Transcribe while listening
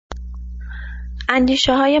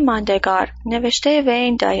اندیشه‌های ماندگار نوشته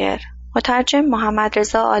وین دایر مترجم محمد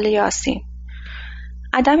رضا آل یاسین.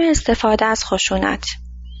 عدم استفاده از خشونت.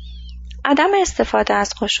 عدم استفاده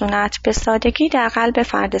از خشونت به سادگی در قلب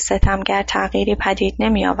فرد ستمگر تغییری پدید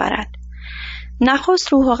نمی آورد.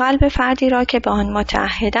 نخست روح و قلب فردی را که به آن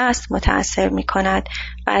متعهد است متأثر می کند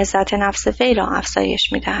و عزت نفس وی را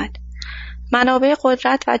افزایش می دهد. منابع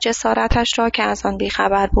قدرت و جسارتش را که از آن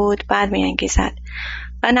بیخبر بود برمی انگیزد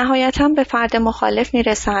و نهایتاً به فرد مخالف می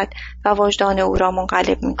رسد و وجدان او را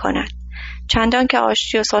منقلب می کند. چندان که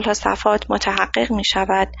آشتی و صلح و صفات متحقق می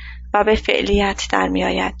شود و به فعلیت در می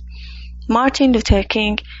آید. مارتین لوتر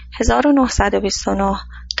کینگ 1929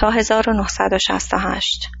 تا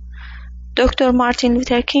 1968. دکتر مارتین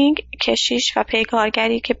لوتر کینگ کشیش و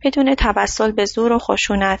پیگارگری که بدون توسل به زور و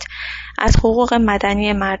خشونت از حقوق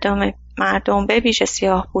مدنی مردم به ویژه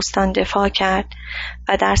سیاه‌پوستان دفاع کرد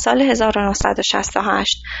و در سال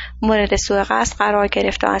 1968 مورد سوء قصد قرار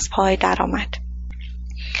گرفت و از پای درآمد.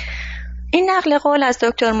 این نقل قول از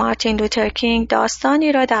دکتر مارتین لوتر کینگ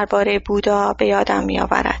داستانی را درباره بودا به یادم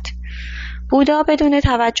می‌آورد. بودا بدون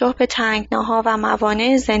توجه به تنگناها و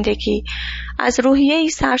موانع زندگی از روحیه‌ای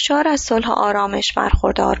سرشار از صلح و آرامش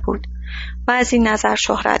برخوردار بود و از این نظر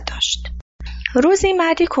شهرت داشت. روزی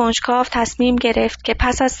مردی کنجکاو تصمیم گرفت که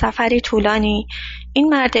پس از سفری طولانی این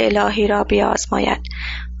مرد الهی را بیازماید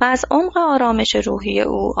و از عمق آرامش روحی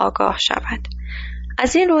او آگاه شود.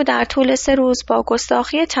 از این رو در طول 3 روز با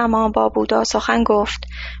گستاخی تمام با بودا سخن گفت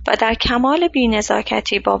و در کمال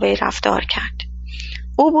بی‌نزاکتی با وی رفتار کرد.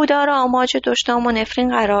 او بودا را آماج دشنام و نفرین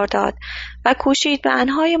قرار داد و کوشید به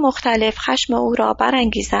انواع مختلف خشم او را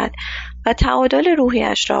برانگیزد و تعادل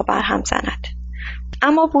روحیش را برهم زند.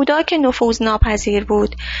 اما بودا که نفوذ ناپذیر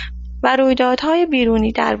بود و رویدادهای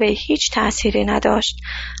بیرونی در وی هیچ تأثیری نداشت،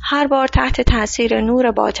 هر بار تحت تأثیر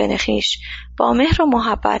نور باطن خویش با مهر و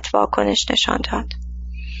محبت واکنش نشان داد.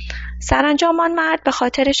 سرانجام آن مرد به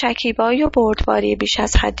خاطر شکیبایی و بردباری بیش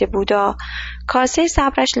از حد بودا کاسه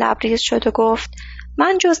صبرش لبریز شد و گفت: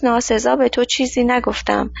 من جز ناسزا به تو چیزی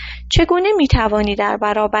نگفتم. چگونه میتوانی در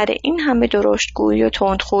برابر این همه درشتگویی و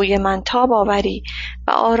تندخویی من تاب آوری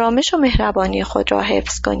و آرامش و مهربانی خود را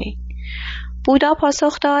حفظ کنی؟ بودا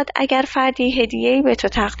پاسخ داد: اگر فردی هدیه‌ای به تو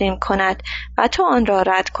تقدیم کند و تو آن را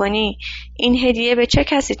رد کنی، این هدیه به چه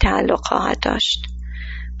کسی تعلق خواهد داشت؟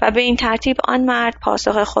 و به این ترتیب آن مرد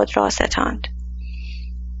پاسخ خود را ستاند.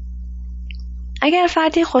 اگر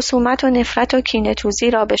فردی خصومت و نفرت و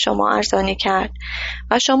کینه‌توزی را به شما ارزانی کرد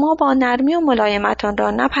و شما با نرمی و ملایمت آن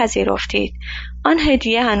را نپذیرفتید، آن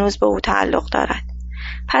هدیه هنوز به او تعلق دارد.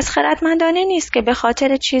 پس خردمندانه نیست که به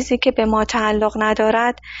خاطر چیزی که به ما تعلق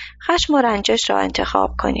ندارد خشم و رنجش را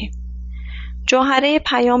انتخاب کنیم. جوهره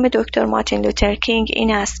پیام دکتر مارتین لوتر کینگ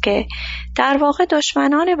این است که در واقع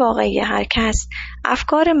دشمنان واقعی هر کس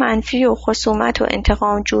افکار منفی و خصومت و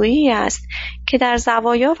انتقام جویی است که در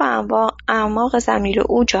زوایا و اعماق ضمیر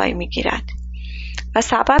او جای می‌گیرد و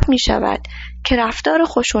سبب می‌شود که رفتار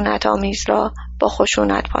خشونت آمیز را با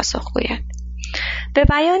خشونت پاسخ گوید. به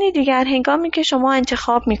بیانی دیگر، هنگامی که شما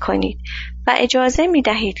انتخاب می‌کنید و اجازه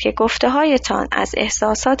می‌دهید که گفته‌هایتان از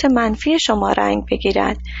احساسات منفی شما رنگ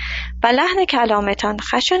بگیرد و لحن کلامتان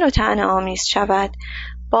خشن و طعنه‌آمیز شود،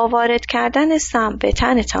 با وارد کردن سم به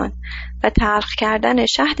تنتان و تلخ کردن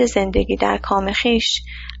شهد زندگی در کام خویش،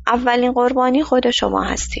 اولین قربانی خود شما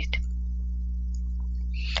هستید.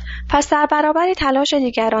 پس در برابر تلاش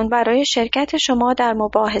دیگران برای شرکت شما در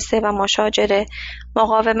مباحثه و مشاجره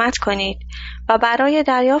مقاومت کنید و برای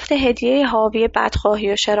دریافت هدیه حاوی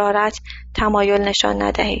بدخواهی و شرارت تمایل نشان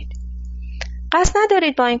ندهید. قصد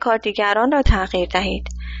ندارید با این کار دیگران را تغییر دهید،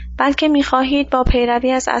 بلکه می‌خواهید با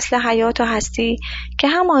پیروی از اصل حیات و هستی که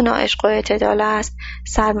همانا عشق و اعتدال است،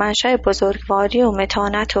 سرمنشأ بزرگواری و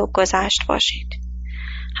متانت و گذشت باشید.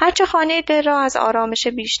 هرچه خانه دل را از آرامش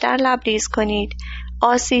بیشتر لبریز کنید،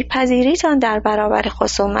 آسیب پذیریتان در برابر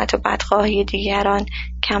خصومت و بدخواهی دیگران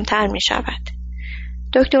کمتر می شود.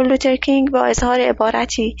 دکتر لوتر کینگ با اظهار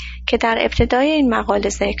عبارتی که در ابتدای این مقاله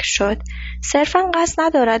ذکر شد، صرفاً قصد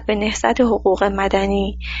ندارد به نهضت حقوق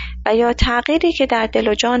مدنی و یا تغییری که در دل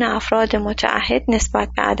و جان افراد متعهد نسبت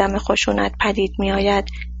به عدم خشونت پدید می آید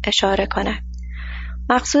اشاره کند.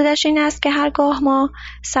 مقصودش این است که هرگاه ما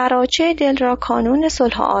سراچه دل را کانون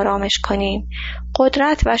صلح و آرامش کنیم،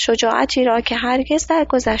 قدرت و شجاعتی را که هرگز در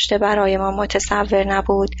گذشته برای ما متصور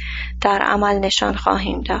نبود، در عمل نشان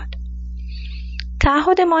خواهیم داد.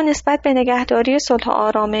 تعهد ما نسبت به نگهداری صلح و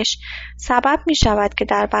آرامش سبب می شود که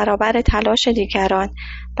در برابر تلاش دیگران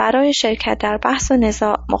برای شرکت در بحث و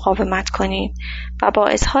نزاع مقاومت کنیم و با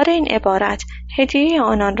اظهار این عبارت هدیه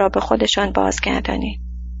آنان را به خودشان بازگردانیم.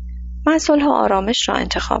 من صلح و آرامش را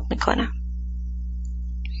انتخاب می کنم.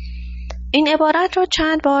 این عبارت را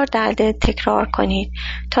چند بار در دل تکرار کنید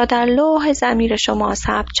تا در لوح ضمیر شما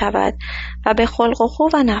ثبت شود و به خلق و خو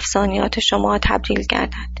و نفسانیات شما تبدیل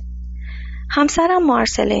گردد. همسرم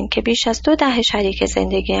مارسلین که بیش از 2 دهه شریک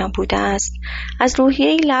زندگیم بوده است، از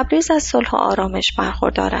روحیه‌ای لبریز از صلح و آرامش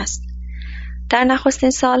برخوردار است. در نخستین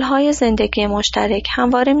سالهای زندگی مشترک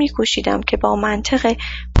همواره می‌کوشیدم که با منطق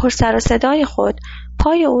پرسر و صدای خود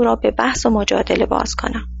پای او را به بحث و مجادله باز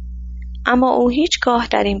کنم. اما او هیچگاه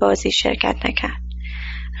در این بازی شرکت نکرد.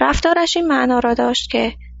 رفتارش این معنا را داشت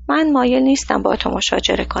که من مایل نیستم با تو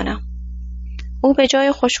مشاجره کنم. او به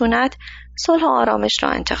جای خشونت صلح و آرامش را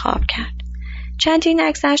انتخاب کرد. چندی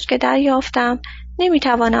نگذشت که دریافتم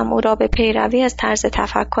نمیتوانم او را به پیروی از طرز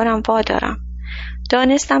تفکرم وادارم.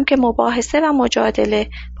 دانستم که مباحثه و مجادله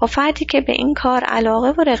با فردی که به این کار علاقه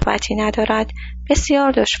و رغبتی ندارد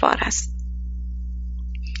بسیار دشوار است.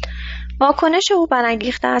 واکنش او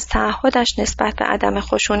برانگیخته از تعهدش نسبت به عدم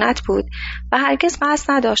خشونت بود و هرگز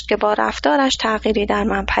قصد نداشت که با رفتارش تغییری در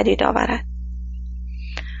من پدید آورد.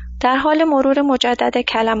 در حال مرور مجدد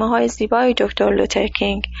کلمه‌های زیبای دکتر لوتر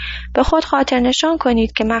کینگ به خود خاطر نشان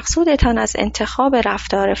کنید که مقصودتان از انتخاب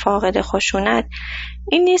رفتار فاقد خشونت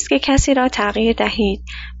این نیست که کسی را تغییر دهید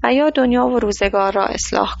و یا دنیا و روزگار را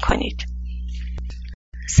اصلاح کنید.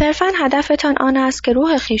 صرفاً هدفتان آن است که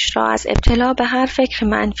روح خیش را از ابتلا به هر فکر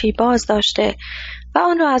منفی باز داشته و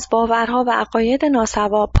آن را از باورها و عقاید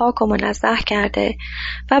ناصواب پاک و منزه کرده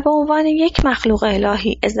و به عنوان یک مخلوق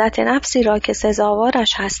الهی عزت نفسی را که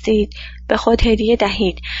سزاوارش هستید به خود هدیه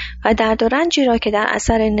دهید و درد و رنجی را که در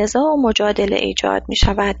اثر نزاع و مجادله ایجاد می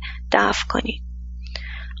شود دفع کنید.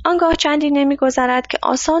 آنگاه چندی نمی‌گذرد که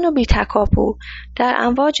آسان و بی‌تکاپو در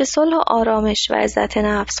امواج صلح و آرامش و عزت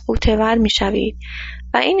نفس غوطه‌ور می‌شوید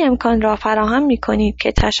و این امکان را فراهم می‌کنید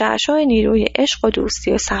که تشعشع نیروی عشق و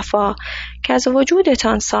دوستی و صفا که از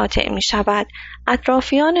وجودتان ساطع می‌شود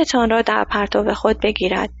اطرافیانتان را در پرتو خود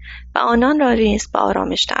بگیرد و آنان را نیز به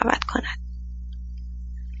آرامش دعوت کند.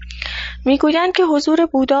 میگویند که حضور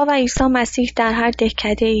بودا و عیسی مسیح در هر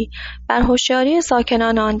دهکده‌ای بر هوشیاری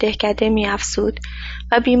ساکنان آن دهکده می‌افزود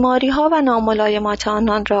و بیماری‌ها و ناملایمات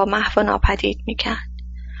آنان را محو و ناپدید می‌کرد.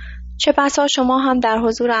 چه بسا شما هم در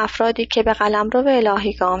حضور افرادی که به قلمرو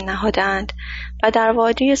الهی گام نهادند و در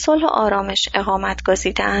وادی صلح و آرامش اقامت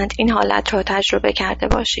گزیدند این حالت را تجربه کرده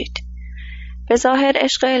باشید. به ظاهر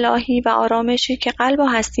عشق الهی و آرامشی که قلب و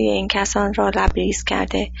هستی این کسان را لبریز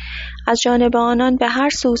کرده از جانب آنان به هر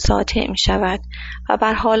سو ساطع می شود و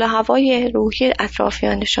بر حال و هوای روحی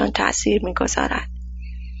اطرافیانشان تأثیر می گذارد.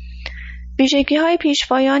 ویژگی های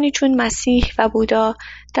پیشوایانی چون مسیح و بودا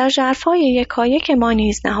در ژرفای یکایک ما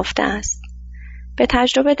نیز نهفته است. به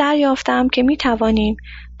تجربه دریافتم که می توانیم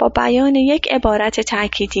با بیان یک عبارت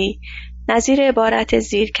تأکیدی نظیر عبارت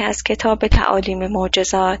زیر که از کتاب تعالیم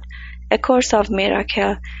معجزات A Course of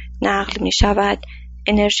Miracle نقل می شود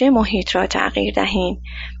انرژی محیط را تغییر دهیم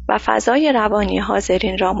و فضای روانی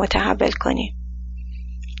حاضرین را متحول کنیم.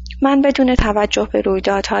 من بدون توجه به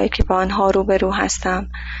رویدادهایی که با آنها روبرو هستم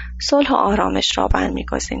صلح و آرامش را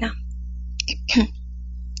برمی‌گزینم.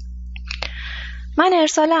 من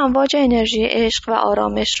ارسال امواج انرژی عشق و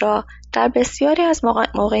آرامش را در بسیاری از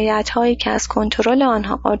موقعیت‌هایی که از کنترل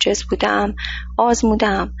آنها عاجز بودم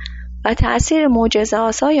آزمودم و تأثیر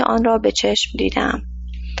معجزه‌آسای آن را به چشم دیدم.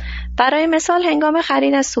 برای مثال هنگام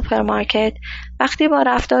خرید از سوپرمارکت وقتی با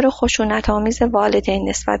رفتار خشونت‌آمیز والدین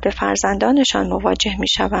نسبت به فرزندانشان مواجه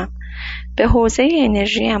می‌شوم به حوزه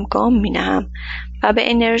انرژیم گام می‌نهم و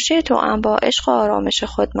به انرژی توأم با عشق و آرامش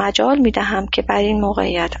خود مجال می‌دهم که بر این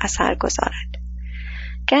موقعیت اثر گذارد.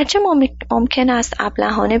 گرچه ممکن است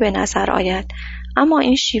ابلهانه به نظر آید اما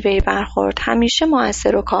این شیوه برخورد همیشه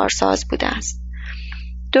مؤثر و کارساز بوده است.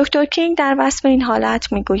 دکتر کینگ در وصف این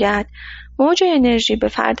حالت می‌گوید موج انرژی به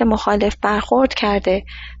فرد مخالف برخورد کرده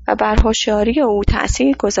و بر هوشیاری او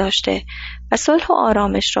تأثیر گذاشته و صلح و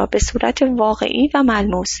آرامش را به صورت واقعی و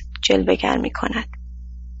ملموس جلوه‌گر می‌کند.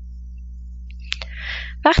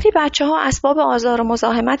 وقتی بچه‌ها اسباب آزار و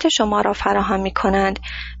مزاحمت شما را فراهم می‌کنند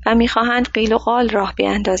و می‌خواهند قیل و قال راه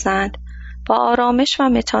بیندازند، با آرامش و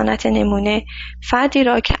متانت نمونه فردی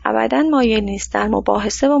را که ابداً مایل نیست در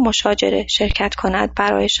مباحثه و مشاجره شرکت کند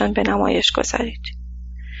برایشان به نمایش گذارید.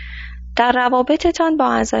 در روابطتان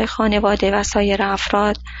با اعضای خانواده و سایر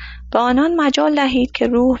افراد به آنان مجال دهید که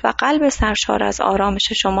روح و قلب سرشار از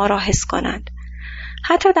آرامش شما را حس کنند.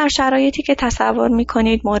 حتی در شرایطی که تصور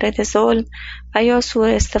می‌کنید مورد ظلم و یا سوء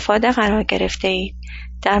استفاده قرار گرفته اید،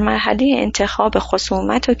 در مرحله انتخاب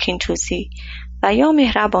خصومت و کینتوزی و یا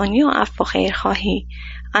مهربانی و عفو و خیرخواهی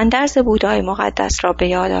اندرز بودای مقدس را به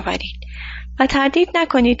یاد آورید و تردید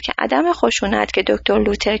نکنید که عدم خشونت که دکتر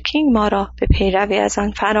لوتر کینگ ما را به پیروی از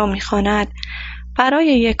آن فرا می‌خواند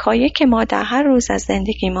برای یکایک ما در هر روز از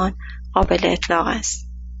زندگیمان قابل اطلاق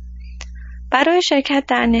است. برای شرکت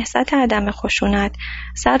در نهضت عدم خشونت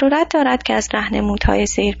ضرورت دارد که از راهنمودهای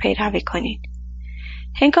زیر پیروی کنید.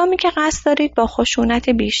 هنگامی که قصد دارید با خشونت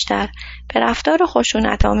بیشتر به رفتار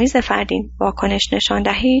خشونت‌آمیز فردی واکنش نشان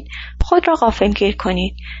دهید، خود را غافلگیر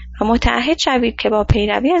کنید و متعهد شوید که با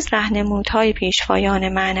پیروی از راهنمودهای پیشوایان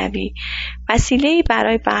معنوی وسیله‌ای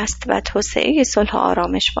برای بسط و توسعه صلح و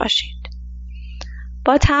آرامش باشید.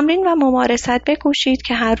 با تمرین و ممارست بکوشید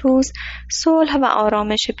که هر روز صلح و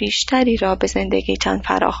آرامش بیشتری را به زندگیتان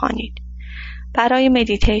فراخوانید. برای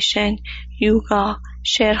مدیتیشن، یوگا،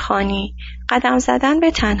 شعرخوانی، قدم زدن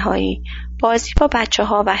به تنهایی، بازی با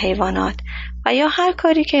بچه‌ها و حیوانات و یا هر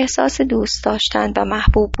کاری که احساس دوست داشتن و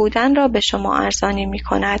محبوب بودن را به شما ارزانی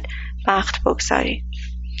می‌کند، وقت بگذارید.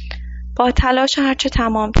 با تلاش هرچه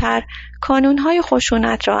تمامتر کانون‌های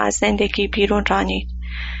خشونت را از زندگی بیرون رانید.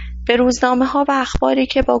 به روزنامه‌ها و اخباری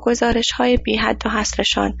که با گزارش‌های بی‌حد و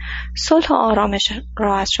حصرشان صلح و آرامش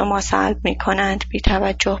را از شما سلب می‌کنند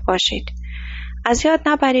بی‌توجه باشید. از یاد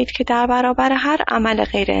نبرید که در برابر هر عمل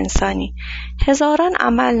غیر انسانی هزاران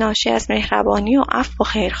عمل ناشی از مهربانی و عفو و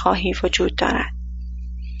خیرخواهی وجود دارد.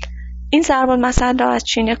 این ضرب المثل را از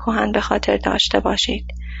چین کهن به خاطر داشته باشید.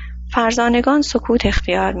 فرزانگان سکوت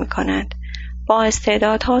اختیار می‌کنند، با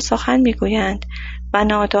استعدادها سخن می‌گویند و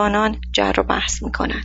نادانان جر و بحث می‌کنند.